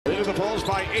pulls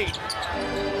by 8.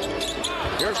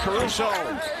 Here's Caruso.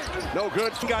 No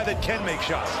good. The guy that can make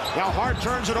shots. Now Hart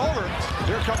turns it over.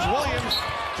 Here comes Williams.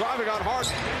 Driving on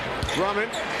Hart.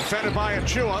 Drummond, defended by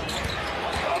Achua.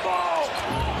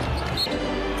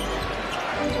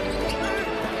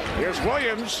 Here's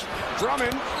Williams.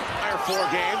 Drummond. 4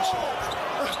 games.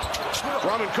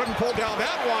 Drummond couldn't pull down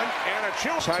that one. And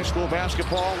Achua. High school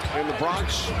basketball in the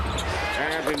Bronx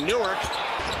and in Newark.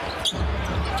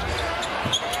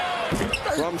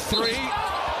 From 3.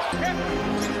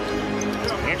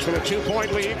 Knicks with a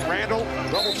 2-point lead. Randall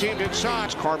double teamed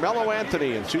inside. Carmelo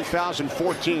Anthony in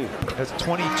 2014. That's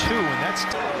 22, and that's...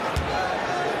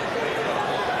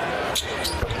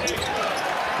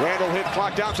 Randall hit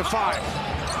clocked out to 5.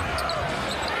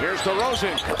 Here's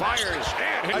DeRozan. Fires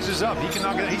and rises up. He can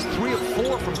knock it. He's 3 of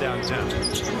 4 from downtown.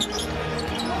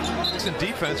 In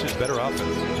defense, is better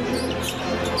offense.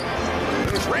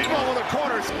 There's Rainbow in the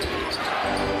corner.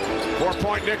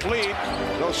 4-point Knick lead.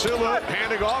 Nosula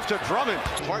handing off to Drummond.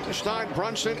 Hartenstein,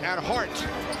 Brunson, and Hart.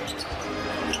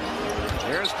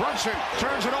 Here's Brunson.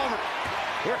 Turns it over.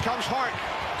 Here comes Hart.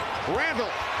 Randall.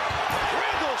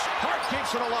 Hart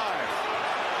keeps it alive.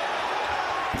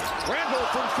 Randall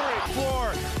from 3.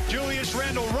 Floor. Julius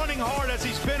Randle running hard as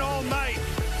he's been all night.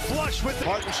 Flush with...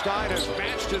 Hartenstein has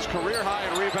matched his career high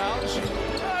in rebounds.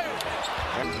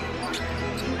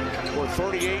 For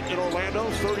 38 in Orlando,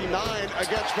 39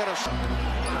 against Minnesota.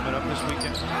 Coming up this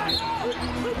weekend.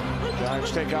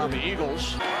 Giants take on the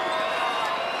Eagles.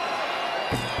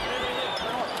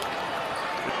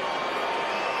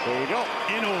 There you go.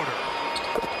 In order.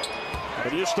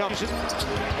 But you stumps it.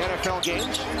 NFL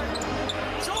games.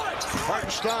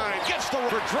 Hartenstein gets the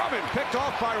for Drummond, picked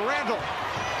off by Randall.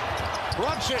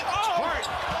 Brunson, Hart.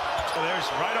 So there's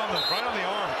right on the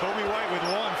arm. Kobe White with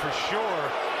 1 for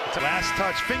sure. It's a last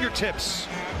touch, fingertips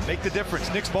make the difference.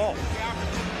 Knicks ball.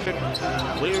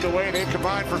 Cleared away, they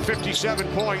combined for 57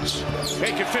 points.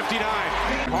 Make it 59.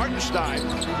 Hartenstein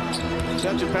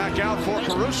sends it back out for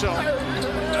Caruso.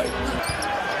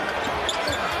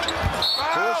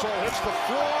 Caruso hits the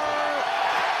floor.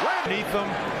 Underneath them.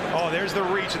 Oh, there's the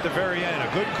reach at the very end. A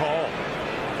good call.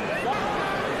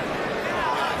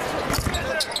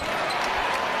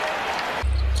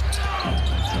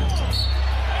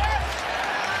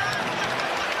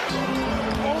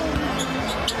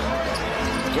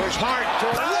 There's Hart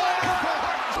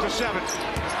to 7.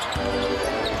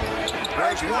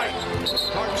 There's White.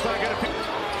 Hartenstein got a pick.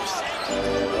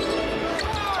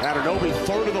 Anunoby,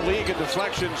 3rd in the league in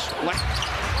deflections.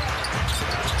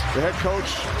 The head coach,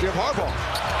 Jim Harbaugh.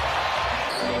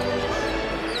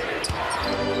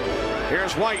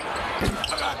 Here's White.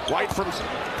 White from...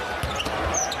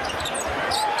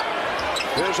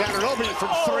 There's Anunoby from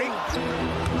 3.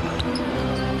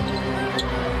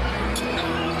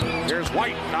 Here's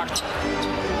White. Knocked.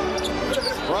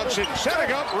 Brunson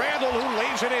setting up. Randall who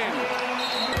lays it in.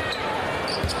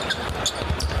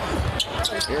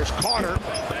 Here's Carter.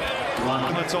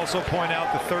 Let's also point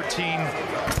out the 13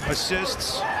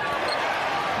 assists.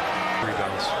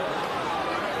 Rebounds.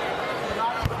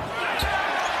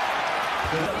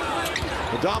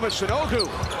 Adama Sanogo,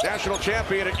 national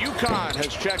champion at UConn, has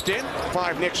checked in.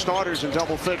 5 Knicks starters in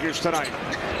double figures tonight.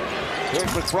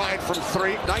 Here's McBride from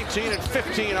 3, 19 and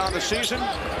 15 on the season.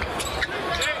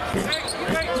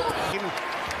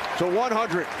 To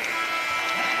 100.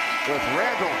 With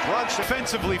Randall, Brunson.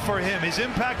 Offensively for him, his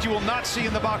impact you will not see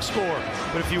in the box score.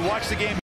 But if you watch the game,